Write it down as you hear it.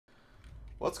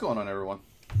What's going on, everyone?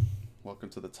 Welcome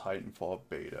to the Titanfall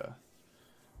beta.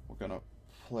 We're gonna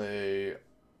play,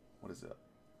 what is it?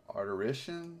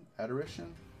 Attrition?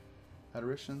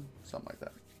 Something like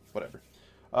that. Whatever.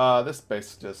 This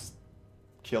basically just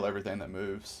kill everything that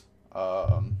moves.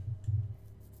 I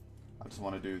just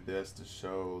want to do this to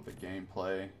show the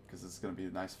gameplay because it's gonna be a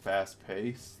nice fast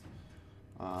pace.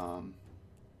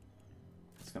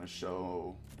 It's gonna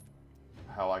show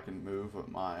how I can move with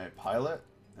my pilot,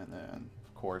 and then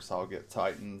of course I'll get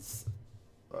Titans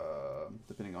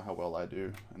depending on how well I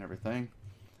do and everything.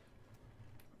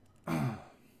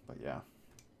 But yeah,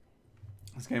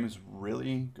 this game is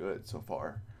really good so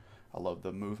far. I love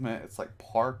the movement. It's like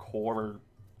parkour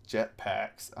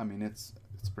jetpacks. I mean, it's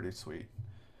pretty sweet.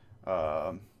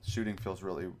 Shooting feels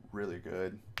really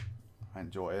good. I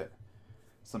enjoy it.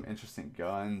 Some interesting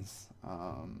guns.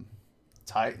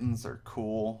 Titans are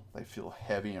cool. They feel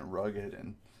heavy and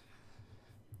rugged,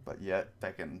 but yet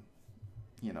they can,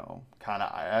 you know, kind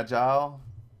of agile.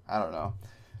 I don't know.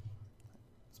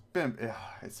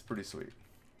 It's pretty sweet.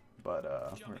 But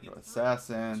we're gonna go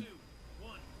assassin.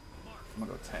 I'm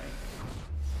gonna go tank.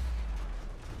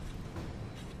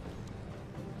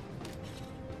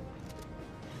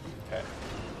 Okay.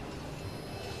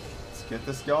 Let's get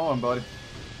this going, buddy.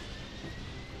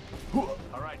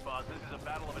 Alright, boss, this is a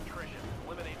battle of attrition.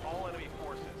 Eliminate all enemy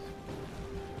forces.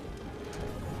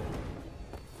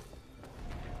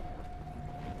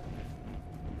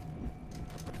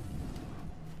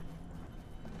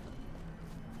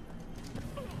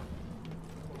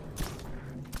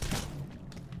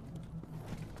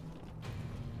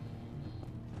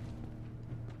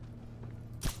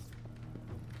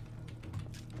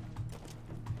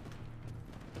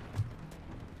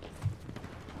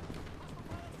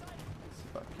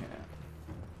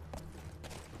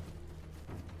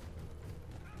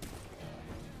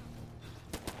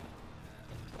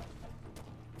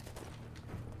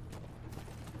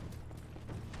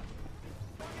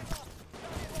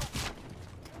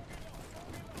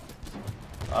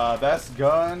 That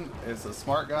gun is a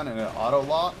smart gun and it auto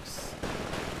locks.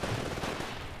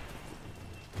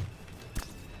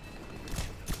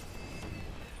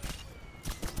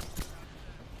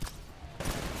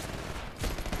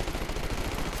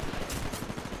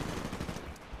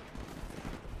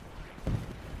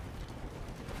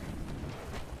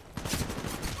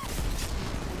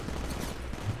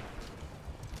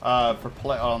 For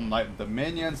play on like the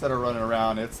minions that are running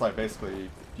around, it's like basically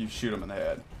you shoot them in the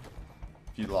head.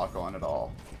 If you lock on at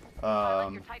all.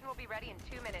 Your Titan will be ready in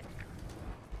 2 minutes.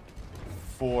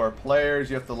 For players,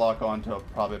 you have to lock on to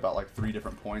probably about like 3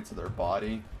 different points of their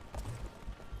body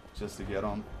just to get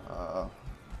them. I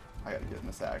gotta get in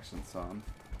this action some.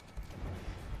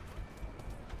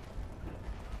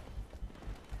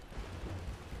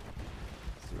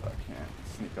 See what I can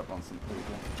sneak up on some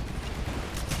people.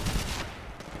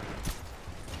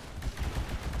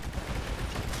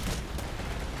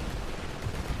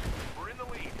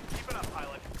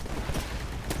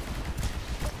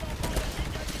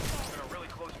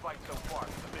 So far,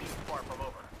 the mission's far from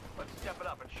over. Let's step it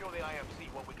up and show the IMC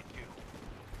what we can do.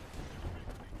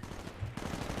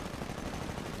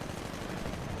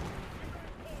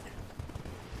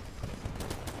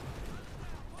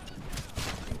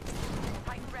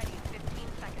 Titan ready in 15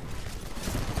 seconds.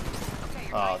 Okay,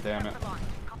 you're Oh, damn it.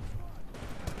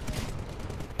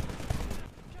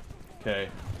 Okay,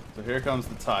 so here comes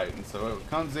the Titan. So it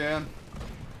comes in.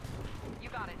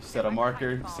 Set a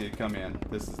marker, you see it come in.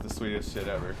 This is the sweetest shit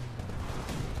ever.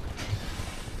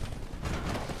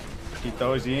 He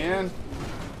throws you in.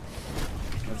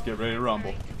 Let's get ready to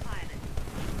rumble.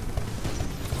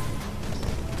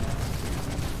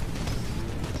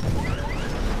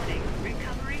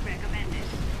 Recovery recommended.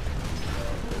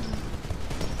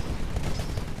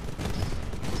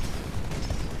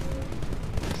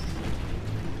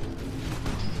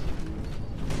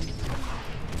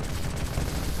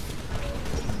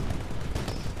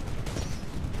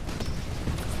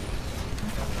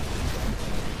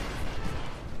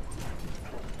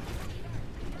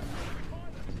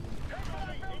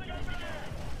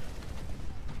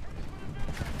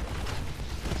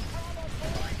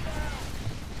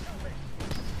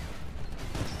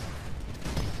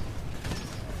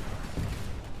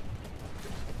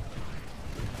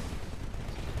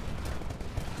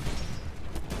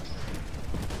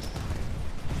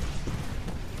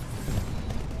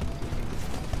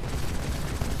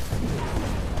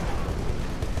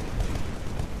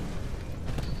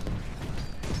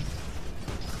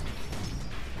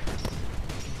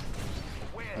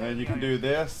 And then you can do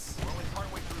this.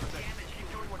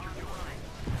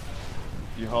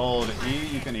 You hold E,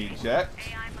 you can eject.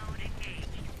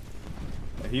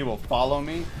 He will follow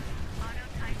me Auto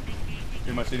type engaging.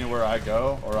 pretty much anywhere I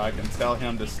go, or I can tell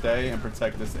him to stay and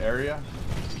protect this area.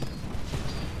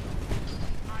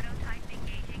 Auto type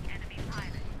engaging enemy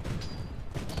pilot.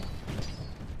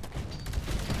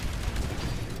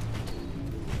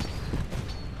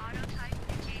 Auto type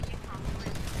engaging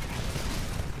hostile.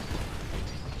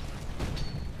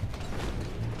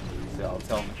 See, I'll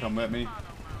tell him to come with me. Follow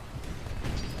mode.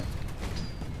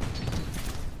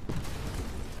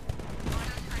 Auto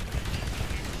type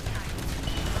engaging enemy type.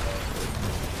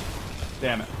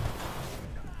 Damn it.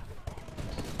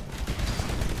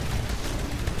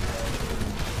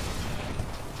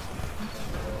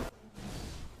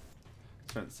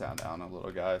 Turn the sound down a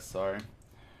little, guys. Sorry.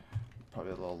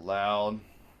 Probably a little loud.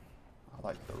 I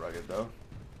like the rugged, though.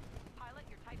 Pilot,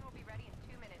 your Titan will be ready in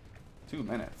 2 minutes. 2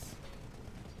 minutes.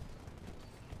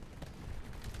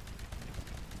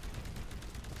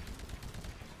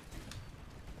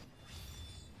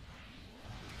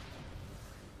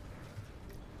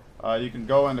 You can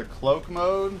go into cloak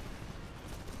mode.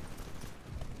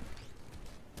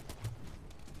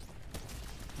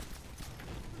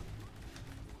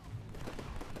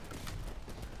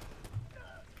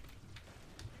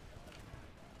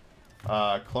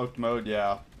 Cloaked mode,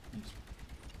 yeah.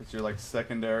 It's your like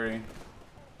secondary.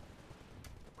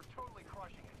 We're totally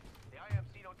crushing it. The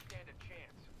IMC don't stand a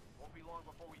chance. Won't be long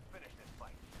before we finish this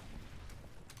fight.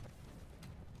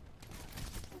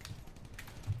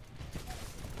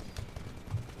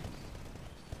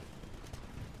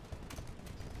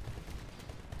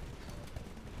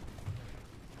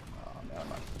 Oh, never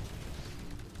mind.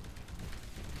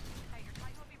 Hey, your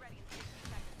Titan will be ready in 60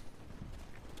 seconds.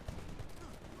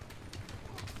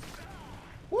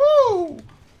 Woo!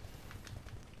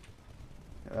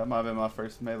 Yeah, that might have been my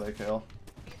first melee kill.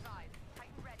 Be advised,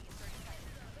 Titan ready in 30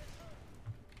 seconds.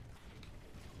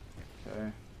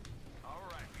 Okay.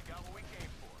 Alright, we got what we came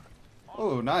for.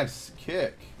 Oh, nice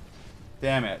kick.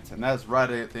 Damn it. And that's right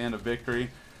at the end of victory.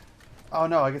 Oh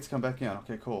no, I get to come back in.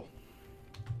 Okay, cool.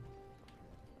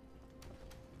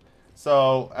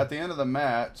 So, at the end of the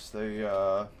match, they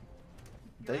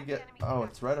get... Oh,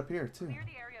 it's right up here, too. Clear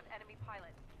the area of enemy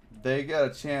pilot. They get a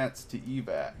chance to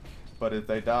evac. But if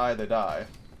they die, they die.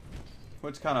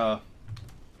 Which kind of...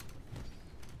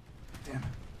 Damn it.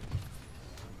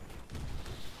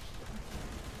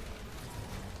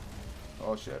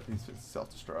 Oh shit, he's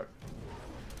self-destruct.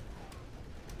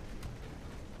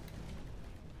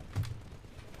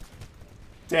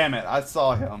 Damn it, I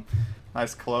saw him.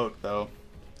 Nice cloak, though.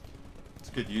 It's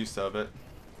good use of it.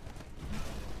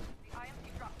 The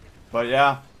IMC drop ship. But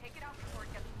yeah, Take it out before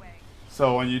it gets away.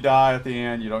 so when you die at the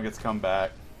end, you don't get to come back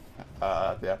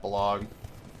at the epilogue.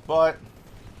 But,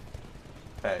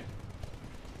 hey,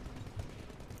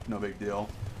 no big deal.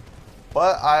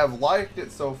 But I have liked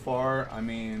it so far. I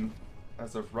mean,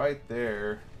 as of right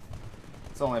there,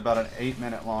 it's only about an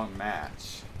 8-minute long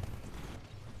match.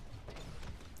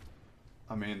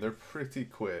 I mean, they're pretty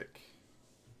quick.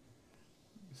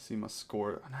 See my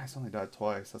score. Oh, nice, only died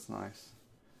twice. That's nice.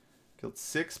 Killed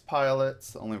 6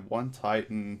 pilots, only 1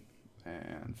 Titan,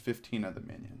 and 15 of the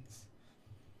minions.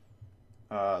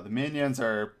 The minions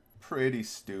are pretty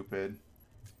stupid.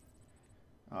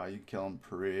 You can kill them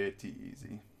pretty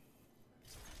easy.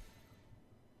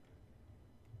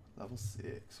 Level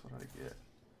 6. What did I get?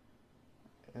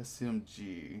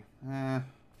 SMG.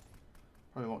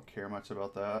 Probably won't care much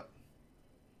about that.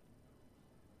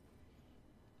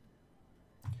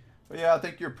 But yeah, I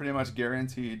think you're pretty much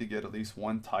guaranteed to get at least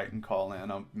 1 Titan call in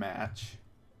a match.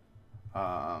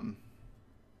 I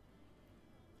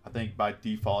think by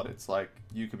default it's like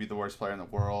you could be the worst player in the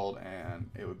world and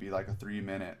it would be like a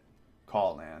 3-minute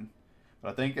call in. But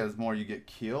I think as more you get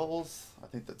kills, I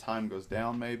think the time goes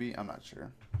down maybe. I'm not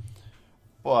sure.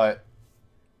 But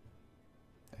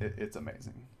it's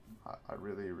amazing. I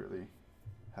really, really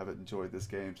have enjoyed this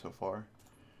game so far.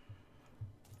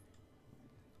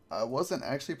 I wasn't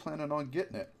actually planning on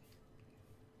getting it.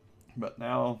 But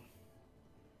now,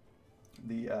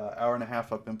 the hour and a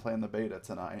half I've been playing the beta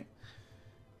tonight,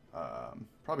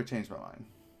 probably changed my mind.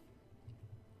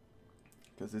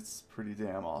 Because it's pretty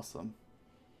damn awesome.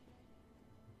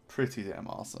 Pretty damn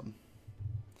awesome.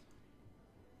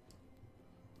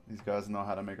 These guys know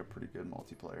how to make a pretty good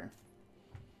multiplayer.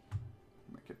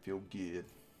 Make it feel good.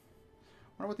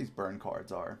 I wonder what these burn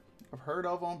cards are. I've heard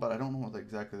of them, but I don't know what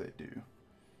exactly they do.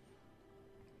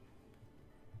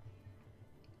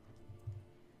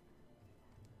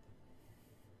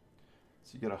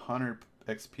 So you get 100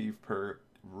 XP per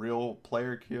real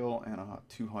player kill and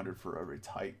 200 for every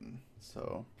Titan.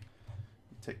 So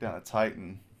you take down a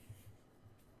Titan,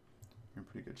 you're in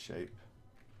pretty good shape.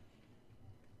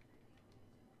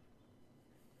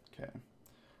 Okay.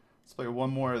 Let's play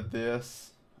one more of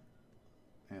this,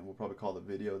 and we'll probably call the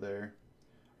video there.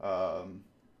 And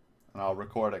I'll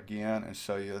record again and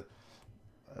show you.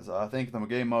 As I think the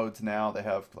game modes now, they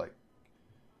have like,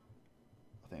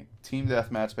 I think team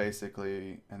deathmatch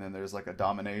basically, and then there's like a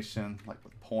domination, like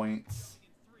with points.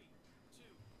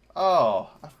 Oh,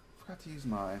 I forgot to use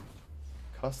my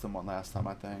custom one last time,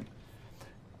 I think.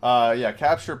 Yeah,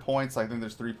 capture points. I think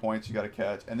there's 3 points you got to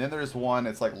catch, and then there's one.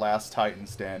 It's like last Titan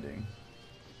standing.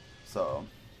 So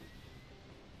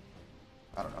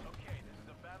I don't know. Okay, this is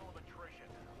a battle of attrition.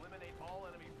 Eliminate all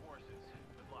enemy forces.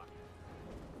 Good luck.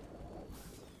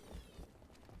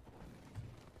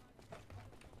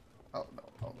 Oh no!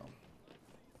 Oh no!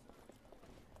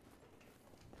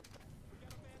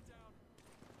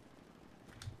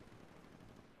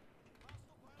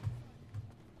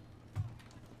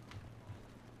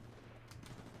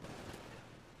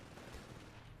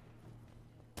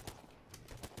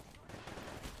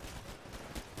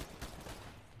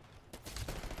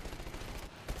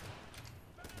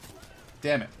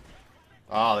 Damn it.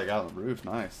 Oh, they got on the roof.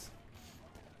 Nice.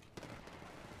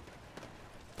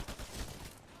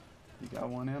 You got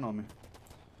one in on me.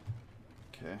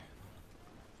 Okay. Is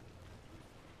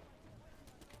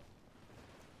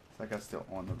that guy still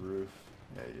on the roof?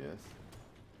 Yeah, he is.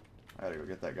 I gotta go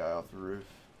get that guy off the roof.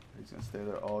 He's gonna stay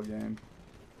there all game.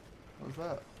 What was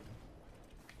that?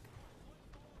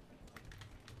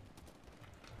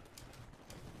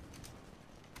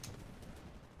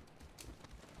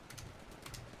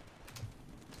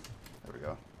 There we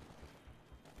go.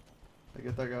 Did I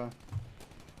get that guy?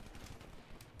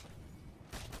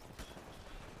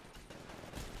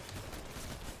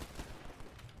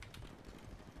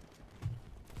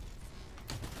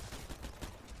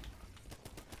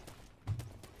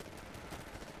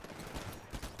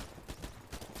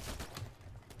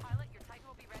 Pilot, your Titan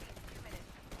will be ready in 2 minutes.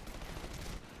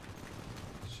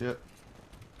 Shit.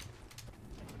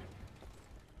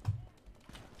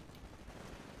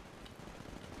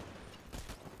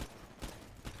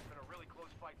 It's been a really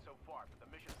close fight so far, but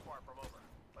the mission's far from over.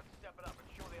 Let's step it up and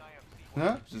show the IMC.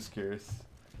 Huh? Just curious. So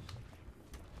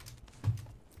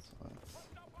let's-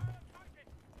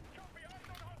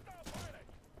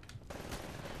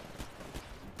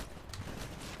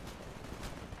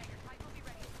 Okay, your Titan will be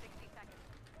ready in 60 seconds.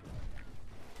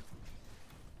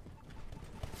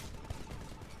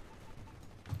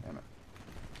 Damn it.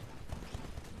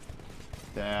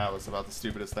 That was about the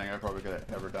stupidest thing I probably could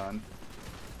have ever done.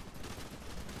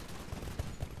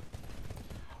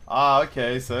 Ah,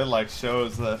 okay, so it like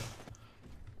shows that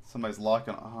somebody's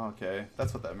locking. Oh, okay,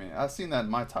 that's what that means. I've seen that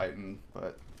in my Titan,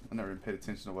 but I never even paid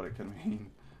attention to what it could mean.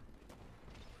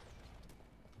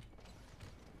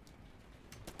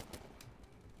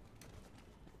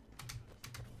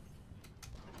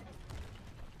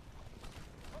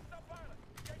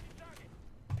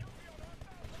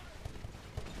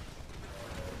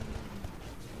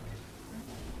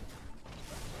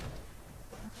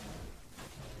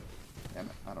 Damn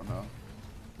it, I don't know.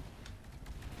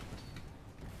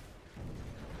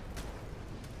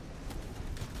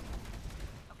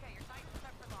 Okay, your Titan's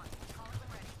set for launch. Call it when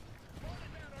ready.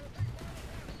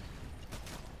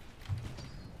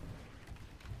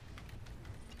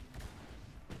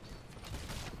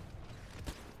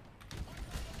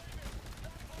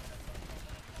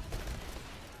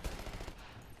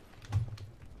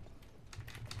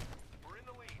 We're in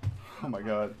the lead. Oh my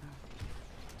god.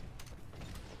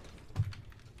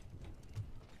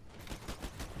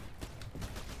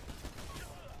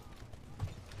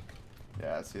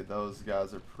 Yeah, see, those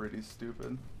guys are pretty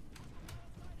stupid.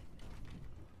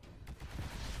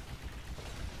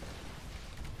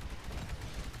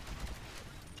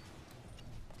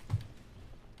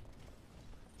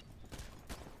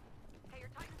 Okay, your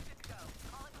Titan's good to go.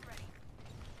 Call it when ready.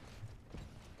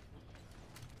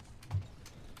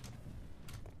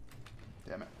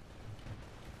 Damn it.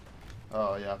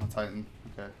 Oh yeah, my Titan.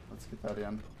 Okay, let's get that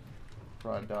in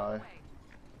before I die. Away.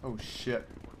 Oh shit.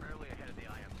 We're barely ahead of the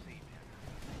IMC, man.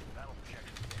 Battle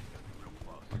projection's getting gonna be real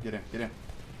close. Oh, get in, get in.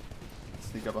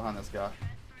 Sneak up behind this guy.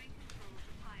 Transferring control to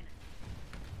pilot.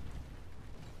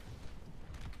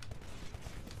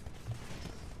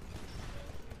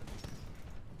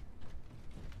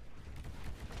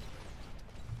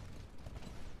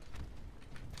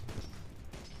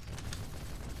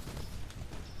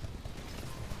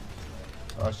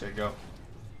 Oh shit, go.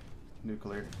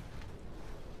 Nuclear.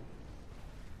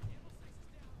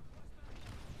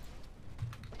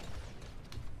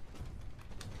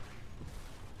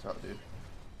 What's up, dude?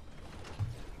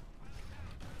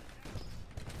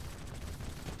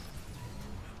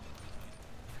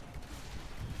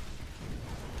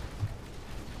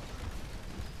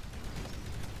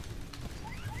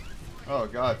 Oh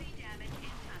god. Heavy damage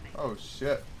incoming. Oh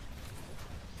shit.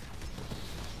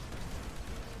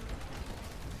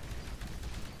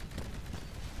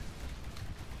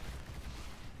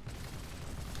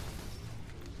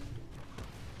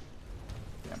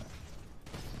 Damn it.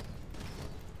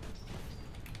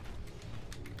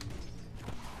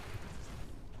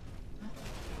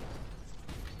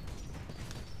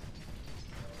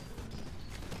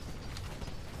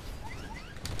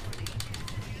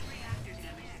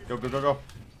 Go, go, go, go.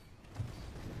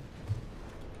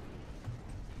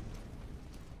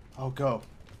 Oh, go.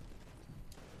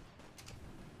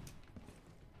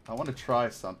 I want to try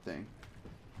something.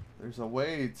 There's a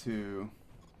way to...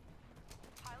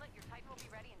 Pilot, your Titan will be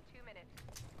ready in 2 minutes.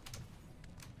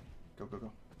 Go, go,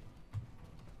 go.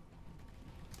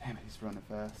 Damn it, he's running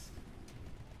fast.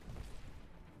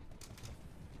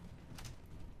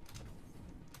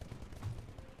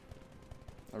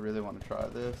 I really want to try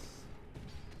this.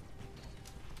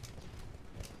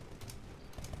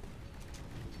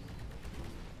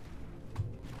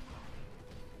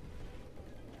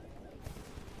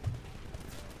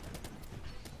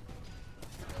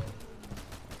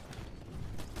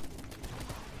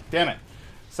 Damn it.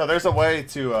 So there's a way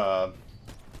to,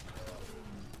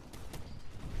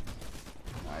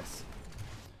 nice.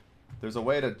 There's a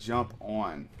way to jump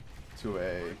on to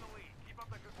a... Keep up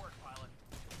the good work, pilot.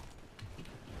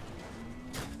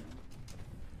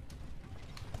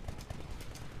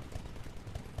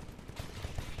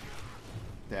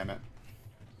 Damn it.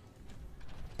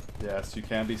 Yes, you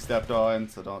can be stepped on,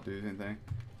 so don't do anything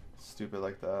stupid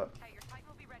like that. Okay, your Titan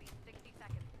will be ready in 60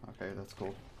 seconds. Okay, that's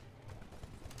cool.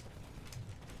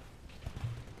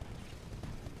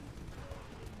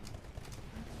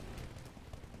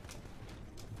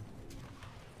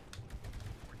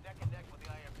 We're neck and neck with the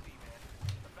IMC, man.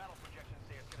 The battle projections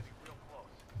say it's gonna be real close.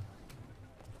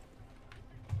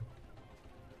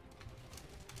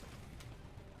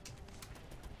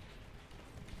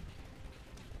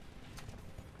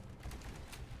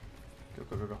 Go,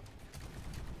 go, go, go.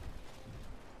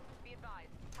 Be advised,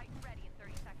 Titan ready in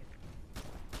 30 seconds.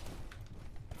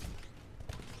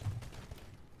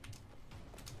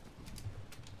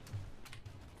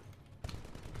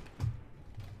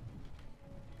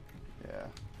 Yeah.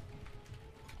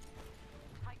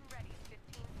 Titan ready in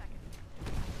 15 seconds.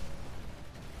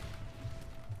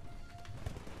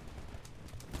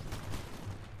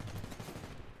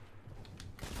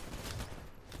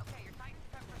 Okay, your Titan's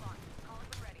prepped for launch. Call it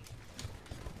when ready.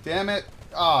 Damn it.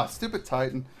 Ah, stupid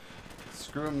Titan.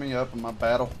 Screwing me up in my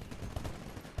battle.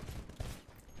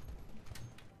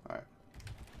 Alright.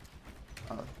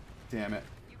 Damn it.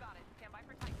 You got it. Stand by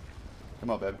for Titan. Come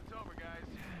on, baby. It's over, guys.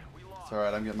 We lost. It's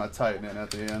alright, I'm getting my Titan in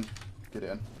at the end. Get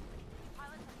in.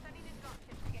 Pilots, I'm sending in drone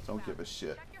kits to get Don't you give out. a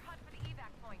shit. Check your HUD for the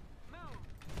evac point. Move.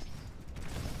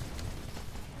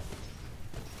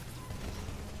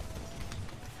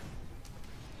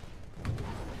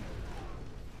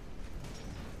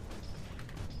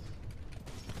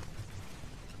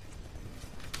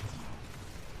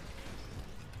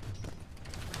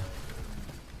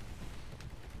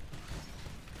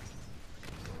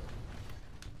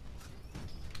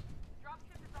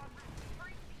 Dropship is en route.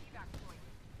 Hurry to the evac point.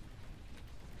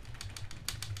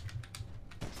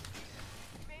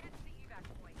 You made it to the evac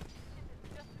point. Ship is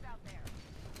just about there.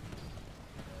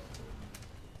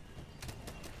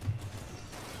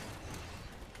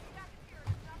 Evac is here.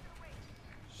 It's not gonna wait.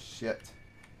 Shit.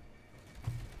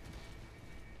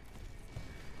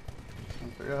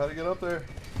 Trying to figure out how to get up there.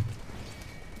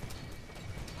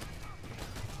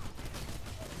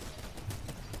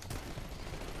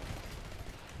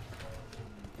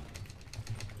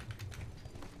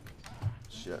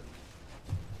 Shit.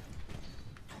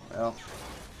 Well,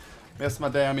 missed my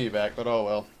damn evac, but oh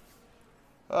well.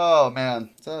 Oh man,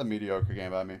 it's a mediocre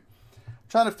game by me.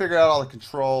 Trying to figure out all the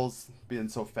controls, being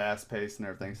so fast paced and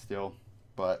everything still,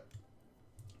 but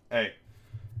hey,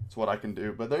 it's what I can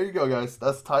do. But there you go, guys.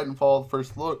 That's Titanfall,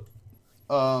 first look.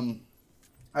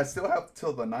 I still have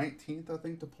till the 19th, I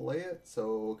think, to play it,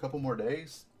 so a couple more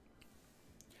days.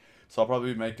 So I'll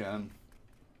probably be making a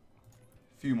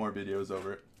few more videos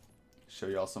over it. Show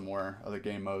y'all some more other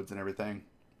game modes and everything.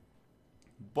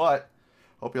 But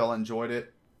hope y'all enjoyed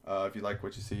it. If you like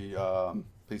what you see,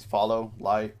 please follow,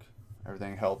 like.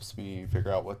 Everything helps me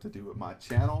figure out what to do with my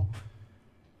channel.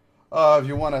 If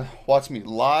you want to watch me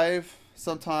live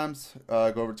sometimes,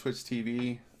 go over to Twitch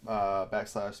TV /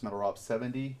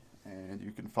 MetalRob70 and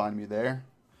you can find me there.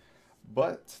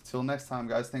 But till next time,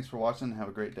 guys, thanks for watching. Have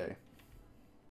a great day.